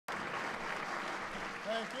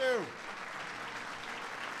Thank you.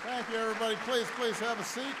 Thank you, everybody. Please have a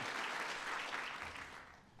seat.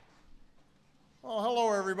 Oh,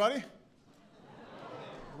 hello, everybody.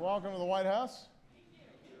 Welcome to the White House.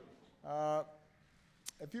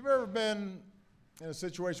 If you've ever been in a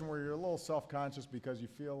situation where you're a little self-conscious because you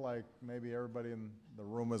feel like maybe everybody in the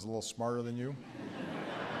room is a little smarter than you,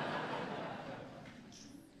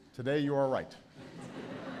 today you are right.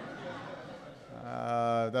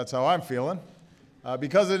 That's how I'm feeling.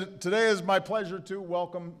 Today is my pleasure to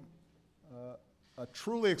welcome a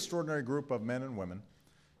truly extraordinary group of men and women,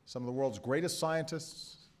 some of the world's greatest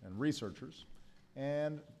scientists and researchers,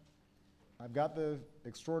 and I've got the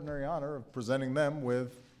extraordinary honor of presenting them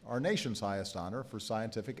with our nation's highest honor for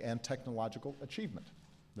scientific and technological achievement,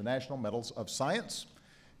 the National Medals of Science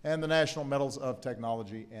and the National Medals of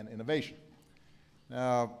Technology and Innovation.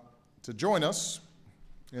 Now, to join us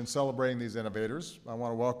in celebrating these innovators, I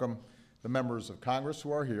want to welcome the members of Congress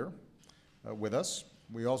who are here with us.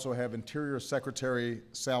 We also have Interior Secretary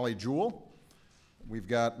Sally Jewell. We've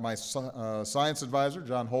got my science advisor,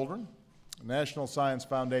 John Holdren, National Science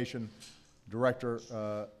Foundation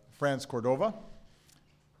Director Franz Cordova,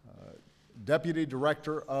 Deputy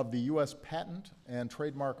Director of the U.S. Patent and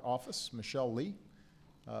Trademark Office, Michelle Lee,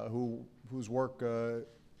 whose work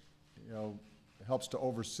helps to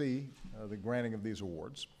oversee the granting of these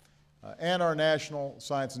awards, and our National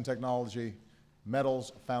Science and Technology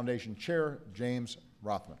Medals Foundation Chair, James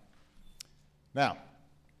Rothman. Now,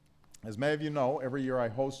 as many of you know, every year I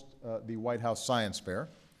host the White House Science Fair.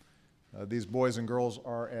 These boys and girls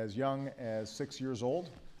are as young as 6 years old.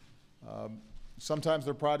 Sometimes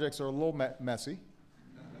their projects are a little messy.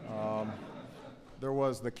 There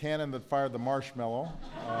was the cannon that fired the marshmallow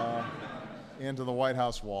into the White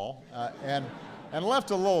House wall and left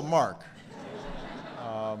a little mark,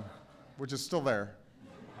 which is still there.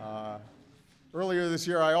 Earlier this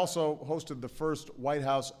year, I also hosted the first White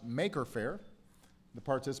House Maker Fair. The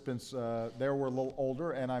participants there were a little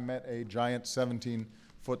older, and I met a giant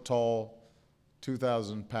 17-foot-tall,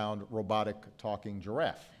 2,000-pound robotic talking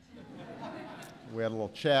giraffe. We had a little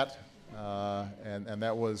chat, and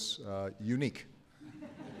that was unique.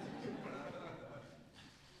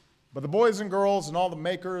 But the boys and girls and all the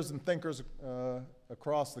makers and thinkers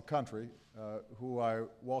across the country who I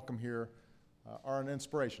welcome here are an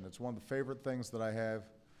inspiration. It's one of the favorite things that I have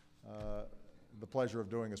the pleasure of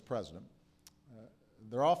doing as president.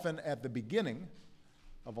 They're often at the beginning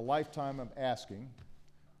of a lifetime of asking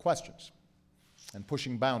questions and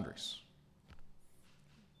pushing boundaries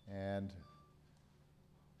and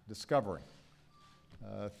discovering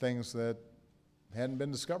things that hadn't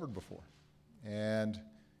been discovered before and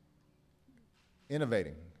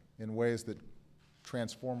innovating in ways that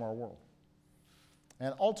transform our world.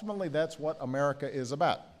 And ultimately, that's what America is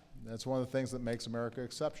about. That's one of the things that makes America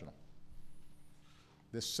exceptional.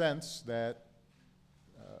 This sense that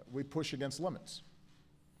we push against limits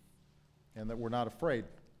and that we're not afraid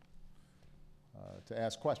to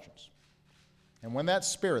ask questions. And when that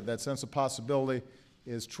spirit, that sense of possibility,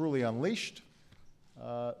 is truly unleashed,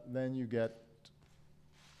 then you get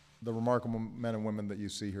the remarkable men and women that you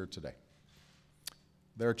see here today.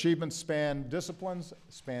 Their achievements span disciplines,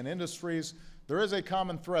 span industries. There is a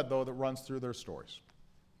common thread, though, that runs through their stories.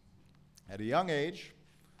 At a young age,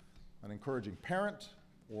 an encouraging parent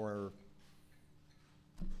or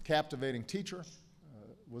captivating teacher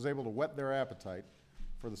was able to whet their appetite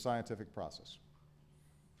for the scientific process.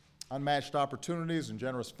 Unmatched opportunities and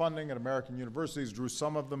generous funding at American universities drew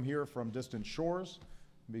some of them here from distant shores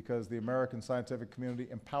because the American scientific community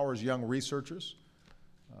empowers young researchers.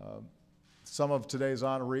 Some of today's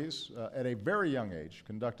honorees, at a very young age,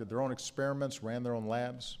 conducted their own experiments, ran their own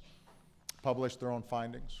labs, published their own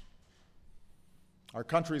findings. Our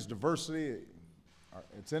country's diversity,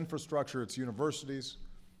 its infrastructure, its universities,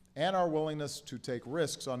 and our willingness to take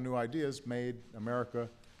risks on new ideas made America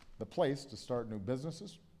the place to start new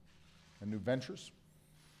businesses and new ventures.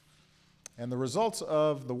 And the results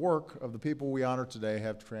of the work of the people we honor today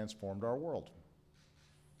have transformed our world.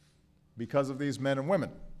 Because of these men and women,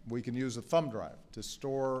 we can use a thumb drive to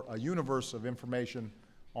store a universe of information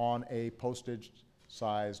on a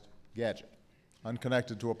postage-sized gadget,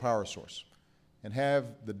 unconnected to a power source, and have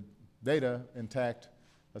the data intact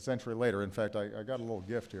a century later. In fact, I got a little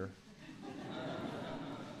gift here.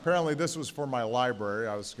 Apparently this was for my library.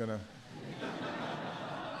 I was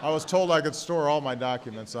told I could store all my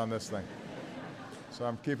documents on this thing, so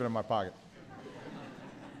I'm keeping it in my pocket.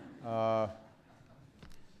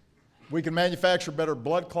 We can manufacture better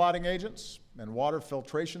blood clotting agents and water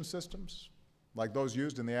filtration systems, like those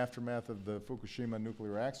used in the aftermath of the Fukushima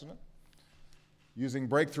nuclear accident. Using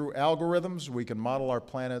breakthrough algorithms, we can model our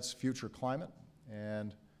planet's future climate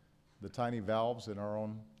and the tiny valves in our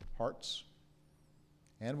own hearts.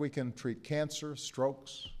 And we can treat cancer,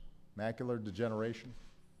 strokes, macular degeneration.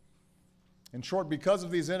 In short, because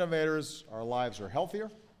of these innovators, our lives are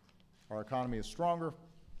healthier, our economy is stronger,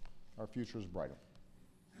 our future is brighter.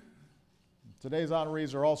 Today's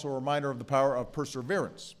honorees are also a reminder of the power of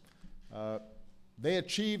perseverance. They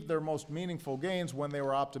achieved their most meaningful gains when they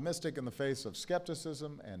were optimistic in the face of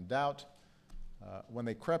skepticism and doubt, when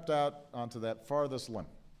they crept out onto that farthest limb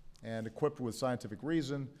and equipped with scientific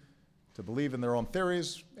reason to believe in their own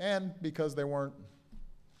theories, and because they weren't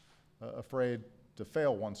afraid to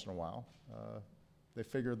fail once in a while. They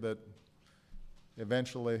figured that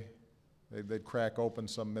eventually they'd crack open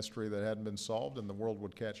some mystery that hadn't been solved and the world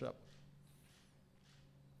would catch up.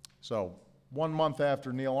 So, 1 month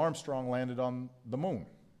after Neil Armstrong landed on the moon,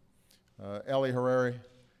 Eli Harari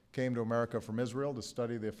came to America from Israel to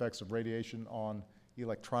study the effects of radiation on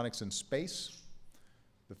electronics in space.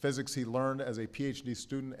 The physics he learned as a PhD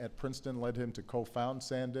student at Princeton led him to co-found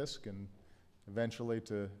SanDisk and eventually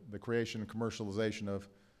to the creation and commercialization of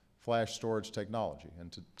flash storage technology.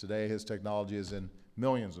 And today his technology is in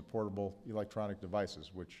millions of portable electronic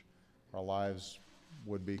devices, which our lives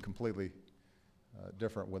would be completely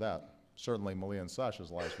different without. Certainly Malia and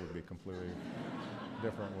Sasha's lives would be completely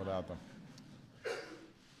different without them.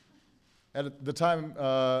 At the time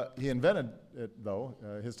he invented it, though,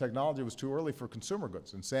 his technology was too early for consumer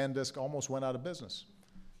goods, and SanDisk almost went out of business.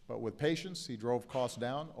 But with patience, he drove costs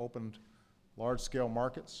down, opened large-scale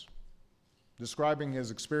markets. Describing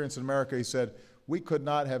his experience in America, he said, "We could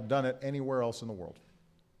not have done it anywhere else in the world."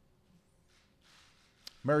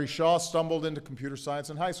 Mary Shaw stumbled into computer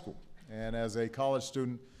science in high school, and as a college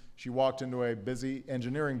student, she walked into a busy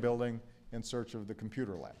engineering building in search of the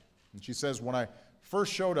computer lab. And she says, "When I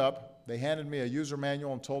first showed up, they handed me a user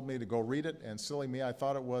manual and told me to go read it, and silly me, I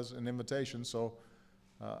thought it was an invitation, so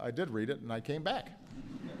I did read it, and I came back."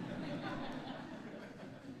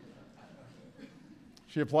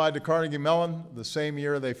 She applied to Carnegie Mellon the same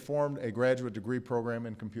year they formed a graduate degree program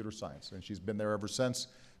in computer science, and she's been there ever since,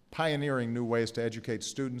 pioneering new ways to educate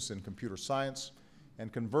students in computer science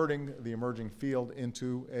and converting the emerging field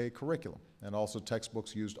into a curriculum, and also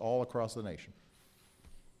textbooks used all across the nation.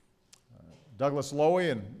 Douglas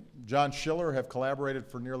Lowy and John Schiller have collaborated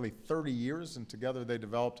for nearly 30 years, and together they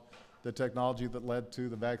developed the technology that led to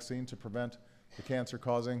the vaccine to prevent the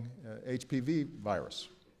cancer-causing HPV virus.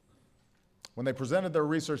 When they presented their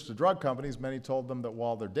research to drug companies, many told them that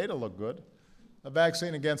while their data looked good, a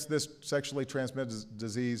vaccine against this sexually transmitted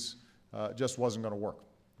disease just wasn't going to work.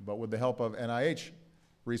 But with the help of NIH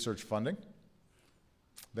research funding,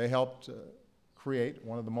 they helped create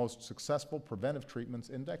one of the most successful preventive treatments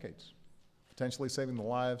in decades, potentially saving the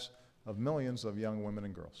lives of millions of young women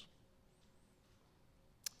and girls.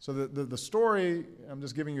 So the story, I'm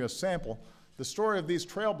just giving you a sample, the story of these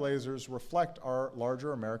trailblazers reflect our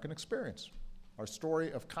larger American experience, our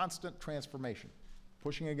story of constant transformation,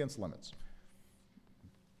 pushing against limits.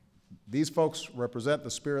 These folks represent the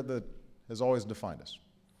spirit that has always defined us,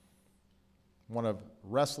 one of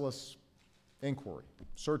restless inquiry,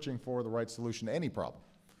 searching for the right solution to any problem,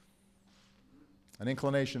 an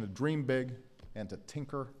inclination to dream big and to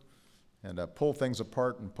tinker and to pull things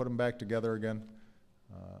apart and put them back together again,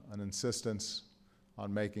 an insistence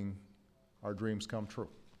on making our dreams come true.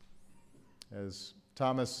 As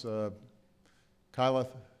Thomas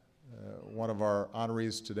Kyleth, one of our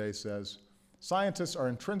honorees today, says, "Scientists are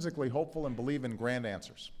intrinsically hopeful and believe in grand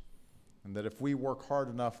answers, and that if we work hard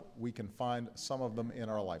enough, we can find some of them in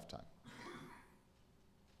our lifetime."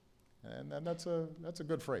 And that's a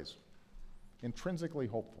good phrase. Intrinsically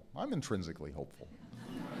hopeful. I'm intrinsically hopeful.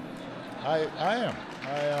 I am.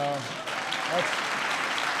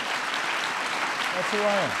 That's who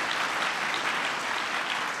I am.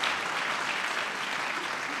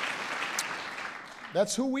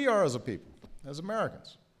 That's who we are as a people, as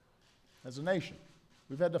Americans, as a nation.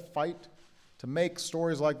 We've had to fight to make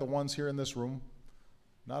stories like the ones here in this room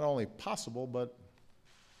not only possible, but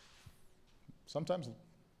sometimes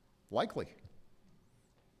likely.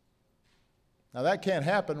 Now that can't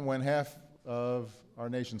happen when half of our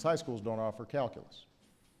nation's high schools don't offer calculus,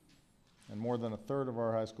 and more than a third of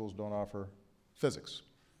our high schools don't offer physics.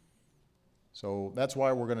 So that's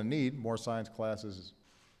why we're going to need more science classes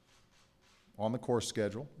on the course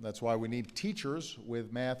schedule. That's why we need teachers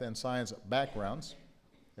with math and science backgrounds,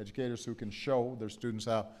 educators who can show their students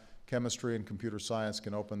how chemistry and computer science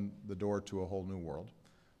can open the door to a whole new world.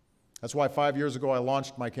 That's why 5 years ago I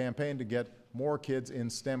launched my campaign to get more kids in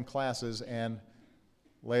STEM classes and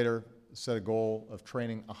later set a goal of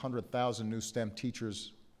training 100,000 new STEM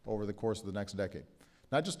teachers over the course of the next decade.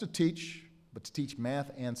 Not just to teach, but to teach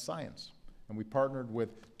math and science. And we partnered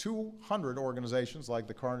with 200 organizations like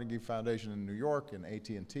the Carnegie Foundation in New York and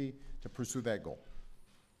AT&T to pursue that goal.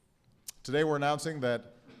 Today we're announcing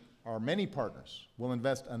that our many partners will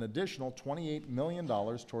invest an additional $28 million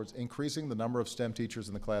towards increasing the number of STEM teachers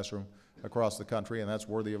in the classroom across the country, and that's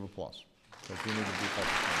worthy of applause. So we need to be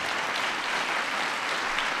focused on that.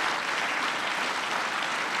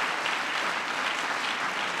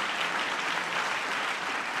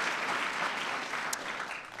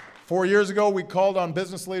 4 years ago, we called on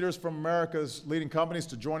business leaders from America's leading companies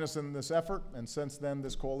to join us in this effort, and since then,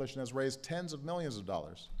 this coalition has raised tens of millions of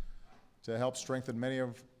dollars to help strengthen many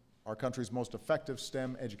of our country's most effective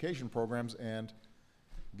STEM education programs and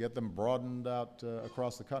get them broadened out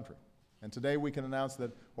across the country. And today, we can announce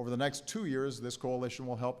that over the next 2 years, this coalition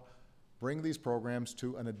will help bring these programs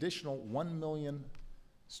to an additional 1 million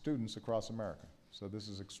students across America. So this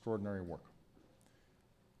is extraordinary work.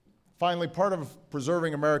 Finally, part of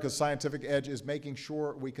preserving America's scientific edge is making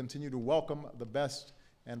sure we continue to welcome the best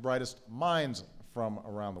and brightest minds from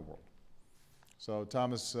around the world. So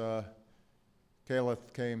Thomas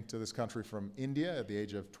Kalath came to this country from India at the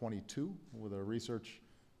age of 22 with a research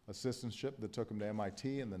assistantship that took him to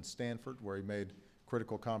MIT and then Stanford, where he made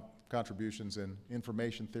critical contributions in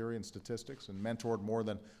information theory and statistics and mentored more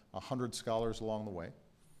than 100 scholars along the way.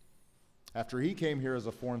 After he came here as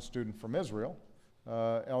a foreign student from Israel,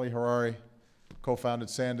 Eli Harari co-founded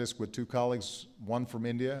SanDisk with 2 colleagues, one from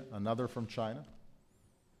India, another from China.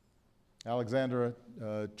 Alexandra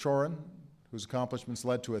Chorin, whose accomplishments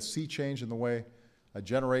led to a sea change in the way a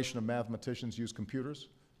generation of mathematicians use computers,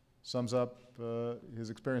 sums up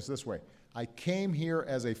his experience this way. I came here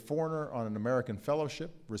as a foreigner on an American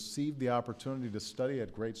fellowship, received the opportunity to study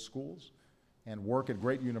at great schools and work at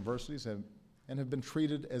great universities, and have been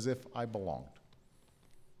treated as if I belonged.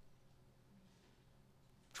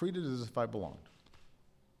 Treated as if I belonged.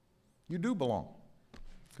 You do belong,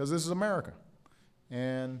 because this is America.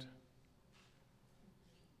 And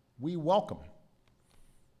we welcome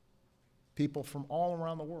people from all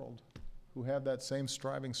around the world who have that same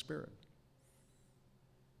striving spirit.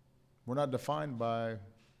 We're not defined by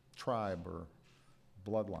tribe or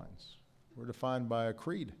bloodlines. We're defined by a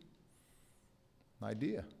creed, an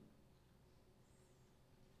idea.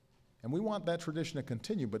 And we want that tradition to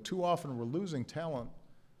continue, but too often we're losing talent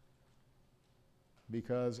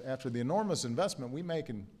because after the enormous investment we make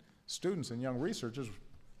in students and young researchers,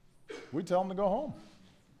 we tell them to go home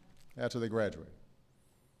after they graduate.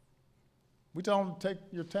 We tell them to take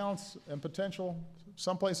your talents and potential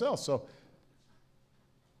someplace else. So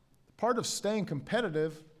part of staying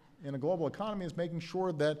competitive in a global economy is making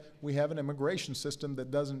sure that we have an immigration system that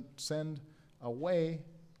doesn't send away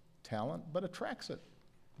talent, but attracts it.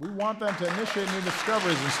 We want them to initiate new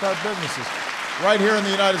discoveries and start businesses right here in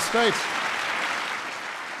the United States.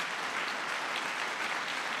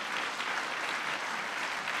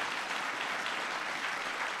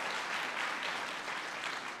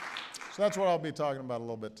 So that's what I'll be talking about a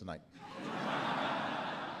little bit tonight.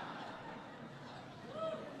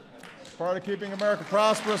 Part of keeping America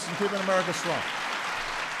prosperous and keeping America strong.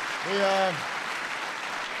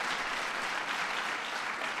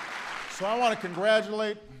 So I want to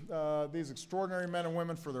congratulate these extraordinary men and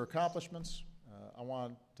women for their accomplishments. I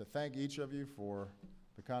want to thank each of you for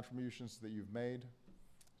the contributions that you've made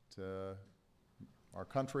to our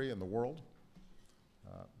country and the world.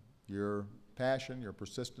 Your passion, your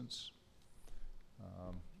persistence,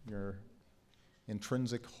 your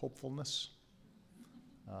intrinsic hopefulness.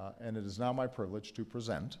 And it is now my privilege to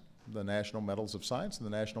present the National Medals of Science and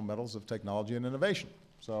the National Medals of Technology and Innovation.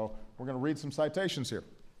 So we're going to read some citations here.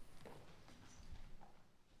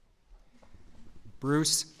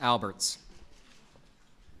 Bruce Alberts.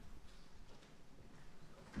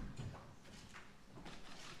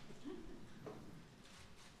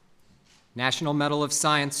 National Medal of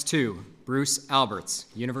Science to Bruce Alberts,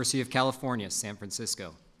 University of California, San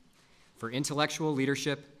Francisco, for intellectual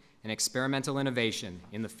leadership and experimental innovation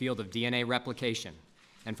in the field of DNA replication,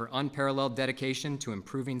 and for unparalleled dedication to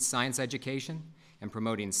improving science education and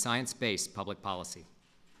promoting science-based public policy.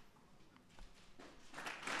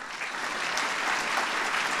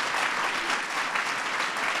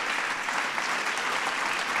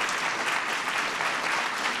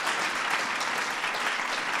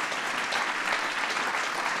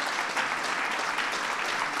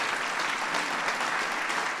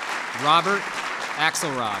 Robert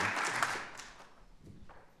Axelrod.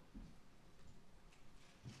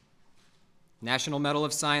 National Medal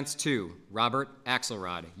of Science to Robert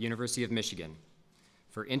Axelrod, University of Michigan,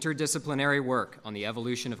 for interdisciplinary work on the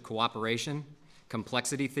evolution of cooperation,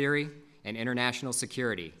 complexity theory, and international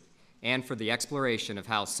security, and for the exploration of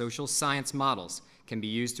how social science models can be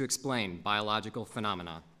used to explain biological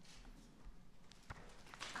phenomena.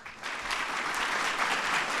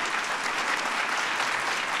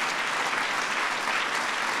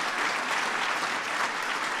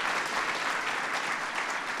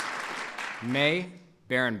 May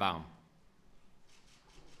Berenbaum.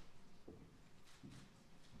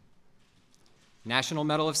 National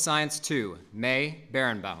Medal of Science II, May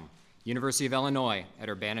Berenbaum, University of Illinois at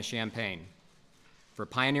Urbana-Champaign, for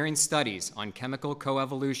pioneering studies on chemical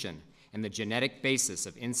coevolution and the genetic basis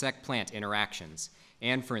of insect-plant interactions,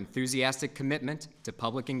 and for enthusiastic commitment to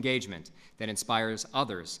public engagement that inspires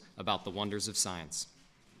others about the wonders of science.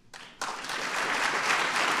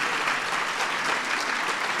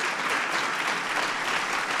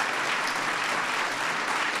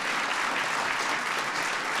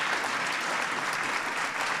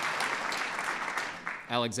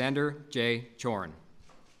 Alexander J. Chorin.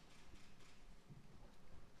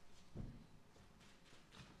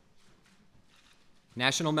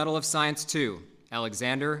 National Medal of Science II,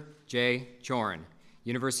 Alexander J. Chorin,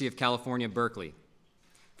 University of California, Berkeley,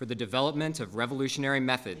 for the development of revolutionary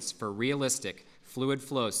methods for realistic fluid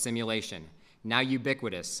flow simulation, now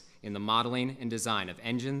ubiquitous in the modeling and design of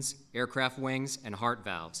engines, aircraft wings, and heart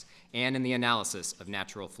valves, and in the analysis of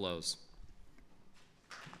natural flows.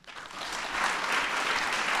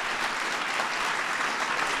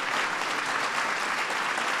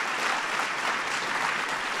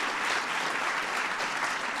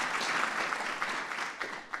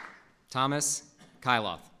 Thomas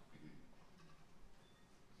Kyloff.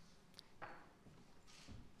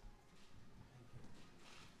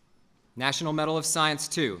 National Medal of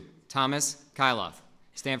Science II, Thomas Kyloff,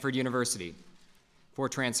 Stanford University, for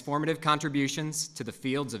transformative contributions to the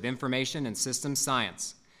fields of information and systems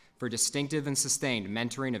science, for distinctive and sustained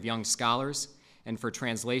mentoring of young scholars, and for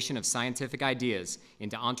translation of scientific ideas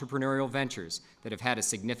into entrepreneurial ventures that have had a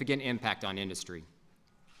significant impact on industry.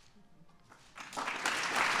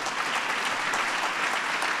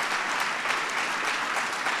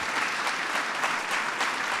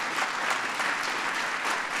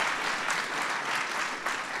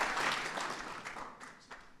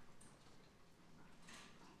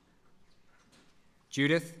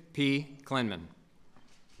 Judith P. Klinman.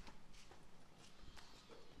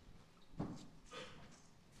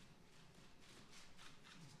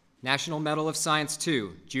 National Medal of Science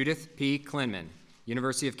II, Judith P. Klinman,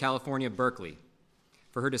 University of California, Berkeley,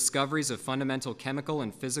 for her discoveries of fundamental chemical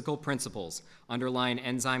and physical principles underlying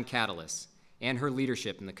enzyme catalysts and her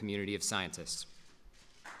leadership in the community of scientists.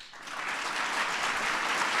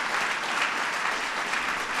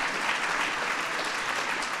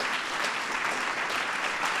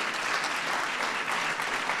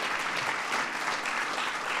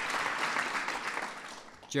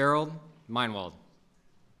 Gerald Meinwald.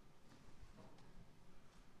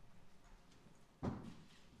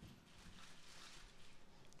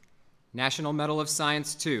 National Medal of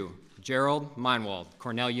Science II, Gerald Meinwald,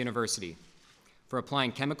 Cornell University, for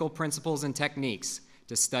applying chemical principles and techniques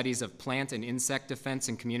to studies of plant and insect defense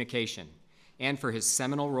and communication, and for his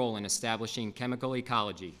seminal role in establishing chemical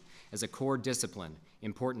ecology as a core discipline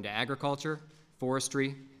important to agriculture,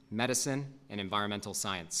 forestry, medicine, and environmental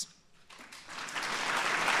science.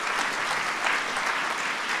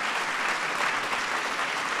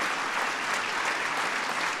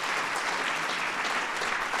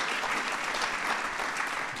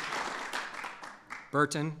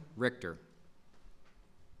 Burton Richter.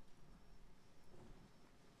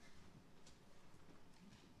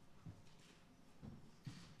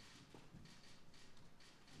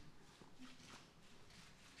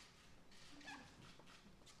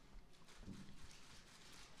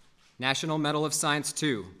 National Medal of Science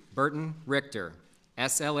II, Burton Richter,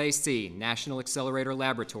 SLAC, National Accelerator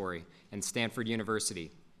Laboratory, and Stanford University,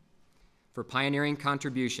 for pioneering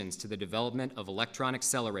contributions to the development of electron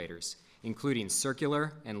accelerators, including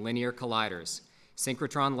circular and linear colliders,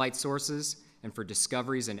 synchrotron light sources, and for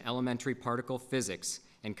discoveries in elementary particle physics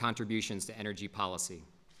and contributions to energy policy.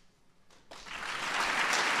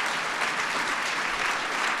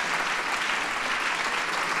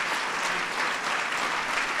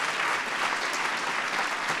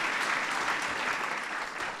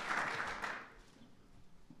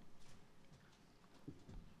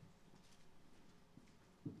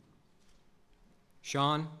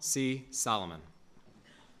 Sean C. Solomon.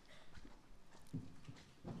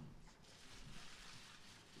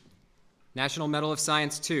 National Medal of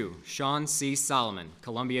Science II, Sean C. Solomon,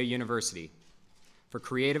 Columbia University, for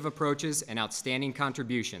creative approaches and outstanding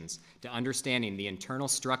contributions to understanding the internal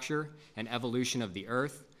structure and evolution of the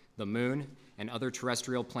Earth, the Moon, and other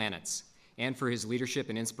terrestrial planets, and for his leadership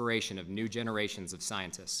and inspiration of new generations of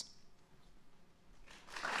scientists.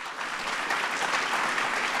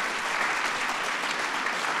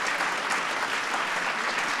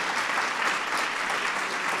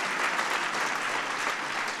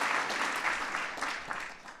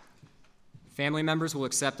 Family members will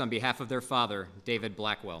accept on behalf of their father, David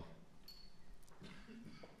Blackwell.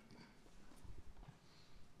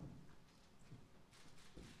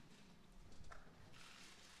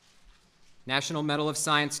 National Medal of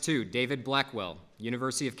Science II, David Blackwell,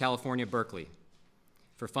 University of California, Berkeley,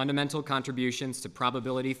 for fundamental contributions to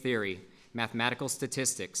probability theory, mathematical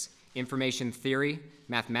statistics, information theory,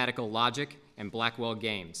 mathematical logic, and Blackwell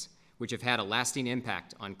games, which have had a lasting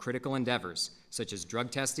impact on critical endeavors such as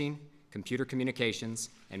drug testing, computer communications,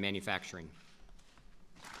 and manufacturing.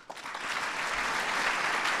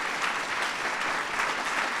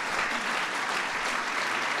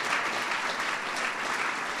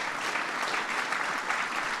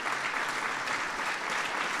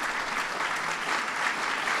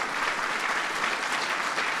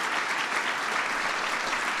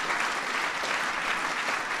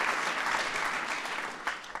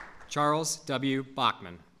 Charles W.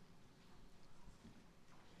 Bachman.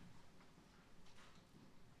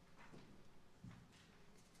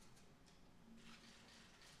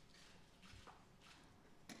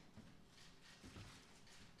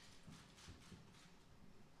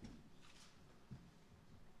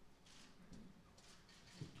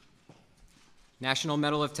 National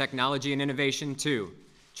Medal of Technology and Innovation II,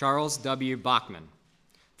 Charles W. Bachman,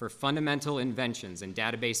 for fundamental inventions in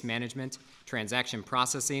database management, transaction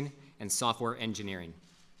processing, and software engineering.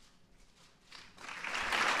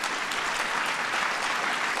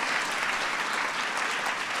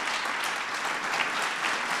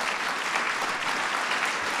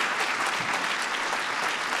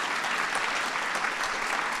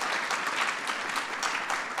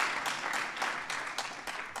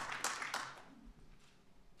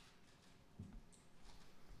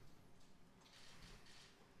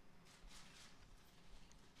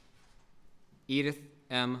 Edith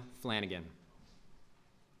M. Flanagan.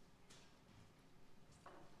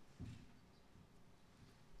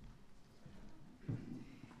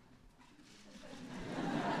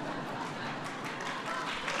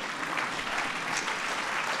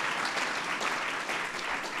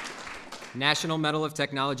 National Medal of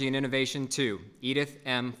Technology and Innovation II, Edith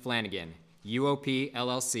M. Flanagan, UOP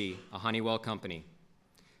LLC, a Honeywell company,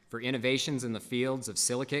 for innovations in the fields of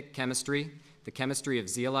silicate chemistry, the chemistry of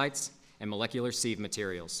zeolites, and molecular sieve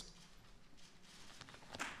materials.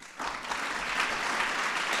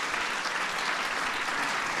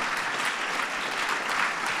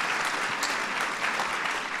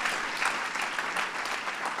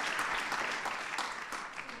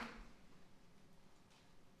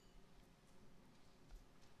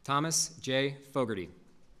 Thomas J. Fogarty.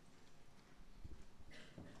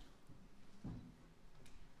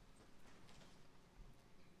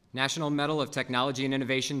 National Medal of Technology and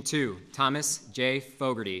Innovation II, Thomas J.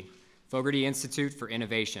 Fogarty, Fogarty Institute for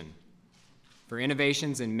Innovation, for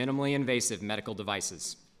innovations in minimally invasive medical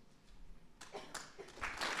devices.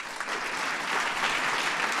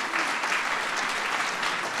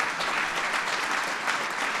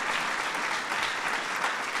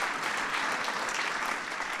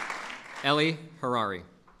 Ellie Harari.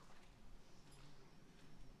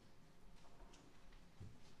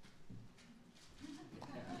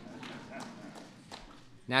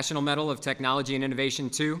 National Medal of Technology and Innovation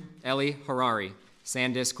II, Ellie Harari,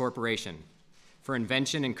 SanDisk Corporation, for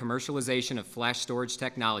invention and commercialization of flash storage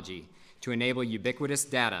technology to enable ubiquitous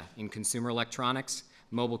data in consumer electronics,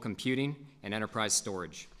 mobile computing, and enterprise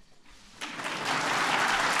storage.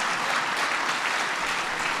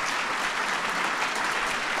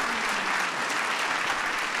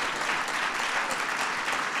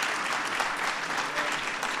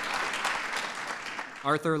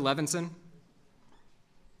 Arthur Levinson.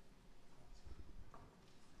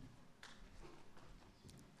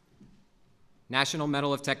 National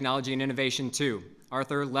Medal of Technology and Innovation II,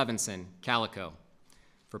 Arthur Levinson, Calico,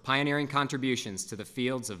 for pioneering contributions to the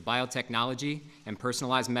fields of biotechnology and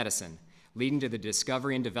personalized medicine, leading to the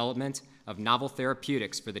discovery and development of novel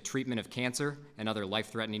therapeutics for the treatment of cancer and other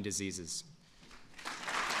life-threatening diseases.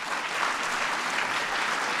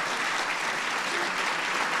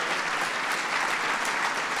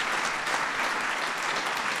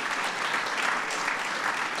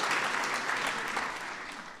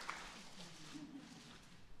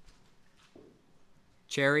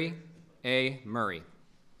 Cherry A. Murray.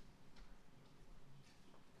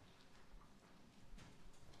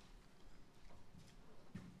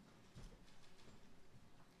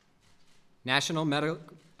 National Medal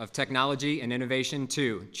of Technology and Innovation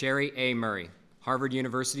 2, Cherry A. Murray, Harvard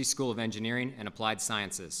University School of Engineering and Applied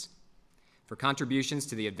Sciences, for contributions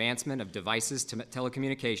to the advancement of devices to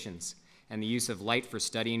telecommunications and the use of light for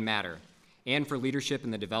studying matter, and for leadership in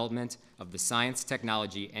the development of the science,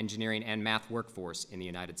 technology, engineering, and math workforce in the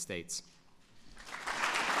United States.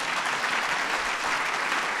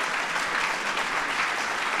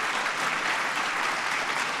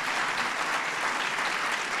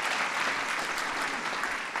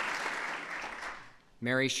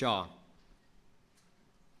 Mary Shaw.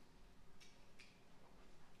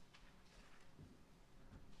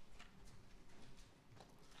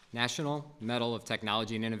 National Medal of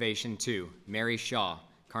Technology and Innovation 2, Mary Shaw,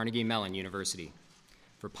 Carnegie Mellon University,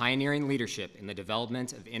 for pioneering leadership in the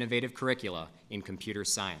development of innovative curricula in computer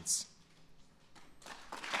science.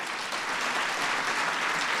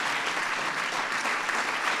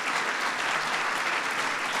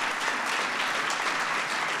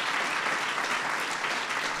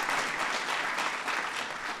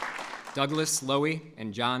 Douglas Lowy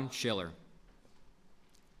and John Schiller.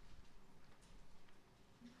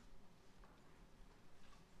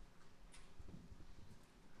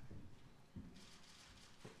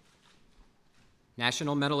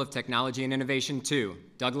 National Medal of Technology and Innovation 2,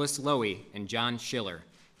 Douglas Lowy and John Schiller,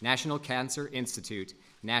 National Cancer Institute,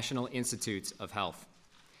 National Institutes of Health,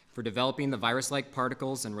 for developing the virus-like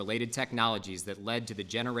particles and related technologies that led to the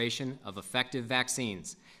generation of effective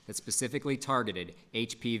vaccines that specifically targeted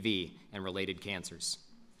HPV and related cancers.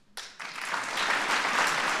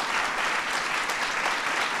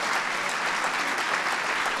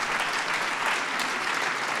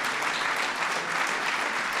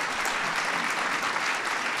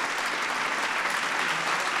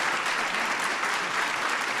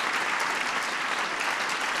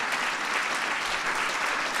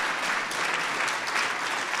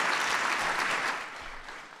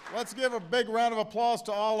 Let's give a big round of applause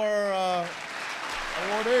to all our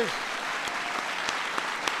awardees.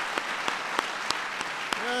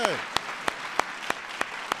 Yay.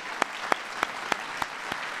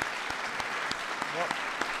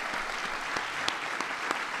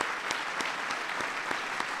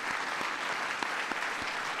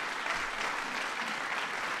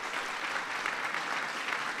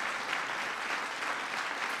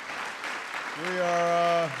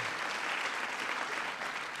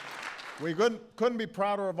 We couldn't be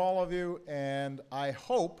prouder of all of you, and I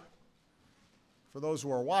hope, for those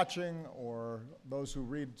who are watching or those who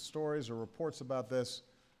read stories or reports about this,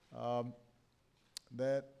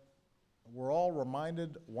 that we're all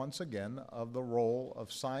reminded once again of the role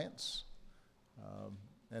of science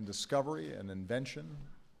and discovery and invention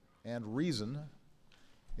and reason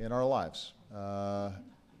in our lives.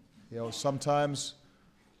 Sometimes,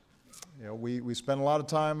 we spend a lot of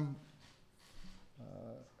time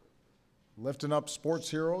lifting up sports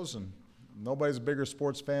heroes, and nobody's a bigger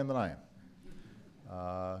sports fan than I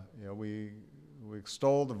am. We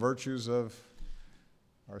extol the virtues of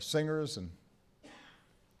our singers and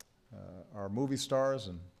our movie stars,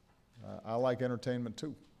 and I like entertainment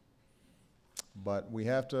too. But we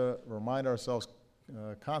have to remind ourselves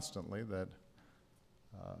constantly that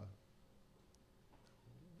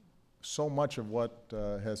so much of what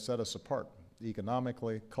has set us apart,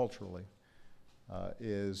 economically, culturally,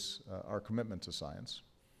 is our commitment to science.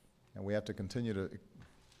 And we have to continue to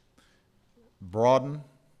broaden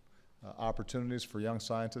opportunities for young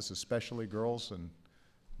scientists, especially girls and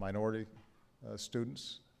minority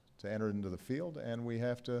students, to enter into the field. And we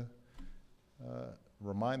have to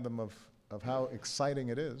remind them of how exciting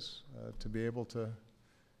it is to be able to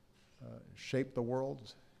shape the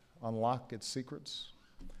world, unlock its secrets,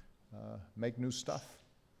 make new stuff.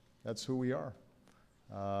 That's who we are.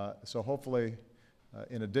 So hopefully,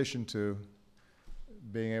 in addition to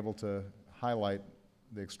being able to highlight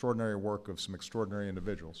the extraordinary work of some extraordinary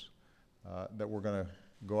individuals, that we're going to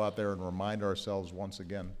go out there and remind ourselves once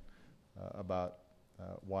again about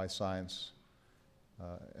why science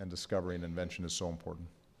and discovery and invention is so important.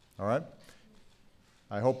 All right?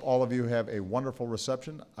 I hope all of you have a wonderful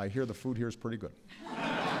reception. I hear the food here is pretty good.